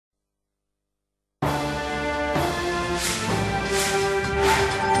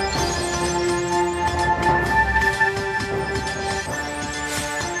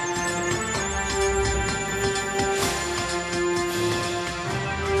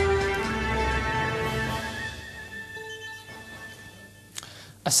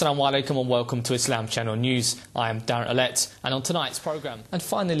Assalamu alaikum and welcome to Islam Channel News. I am Darren Alette, and on tonight's programme. And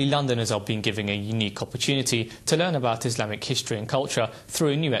finally, Londoners are being given a unique opportunity to learn about Islamic history and culture through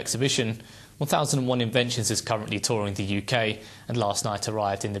a new exhibition. 1001 Inventions is currently touring the UK and last night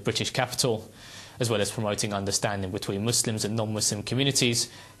arrived in the British capital. As well as promoting understanding between Muslims and non-Muslim communities,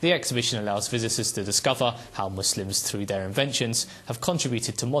 the exhibition allows visitors to discover how Muslims, through their inventions, have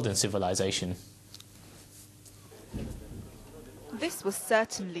contributed to modern civilization. This was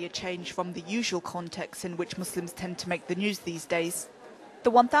certainly a change from the usual context in which Muslims tend to make the news these days. The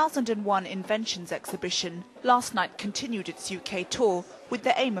 1001 Inventions exhibition last night continued its UK tour with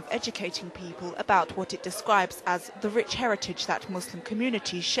the aim of educating people about what it describes as the rich heritage that Muslim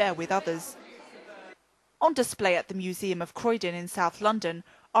communities share with others. On display at the Museum of Croydon in South London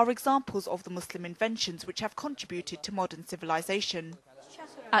are examples of the Muslim inventions which have contributed to modern civilization.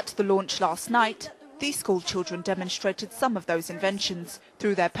 At the launch last night, these school children demonstrated some of those inventions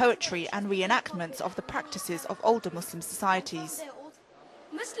through their poetry and reenactments of the practices of older Muslim societies.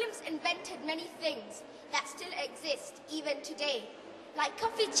 Muslims invented many things that still exist even today, like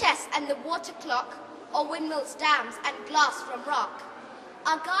coffee chests and the water clock, or windmills, dams and glass from rock.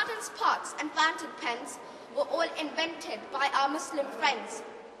 Our gardens, pots and fountain pens were all invented by our Muslim friends.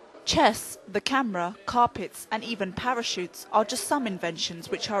 Chess, the camera, carpets and even parachutes are just some inventions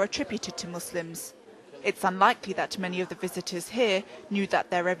which are attributed to Muslims. It's unlikely that many of the visitors here knew that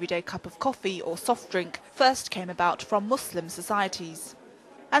their everyday cup of coffee or soft drink first came about from Muslim societies.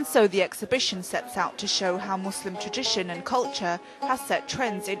 And so the exhibition sets out to show how Muslim tradition and culture has set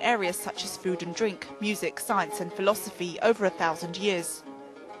trends in areas such as food and drink, music, science and philosophy over 1,000 years.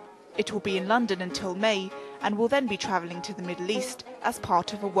 It will be in London until May and will then be travelling to the Middle East as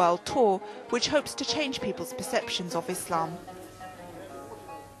part of a world tour which hopes to change people's perceptions of Islam.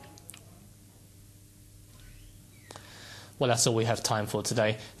 Well, that's all we have time for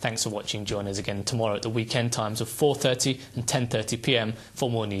today. Thanks for watching. Join us again tomorrow at the weekend times of 4:30 and 10:30 p.m. for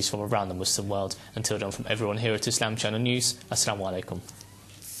more news from around the Muslim world. Until then, from everyone here at Islam Channel News, Assalamu alaikum.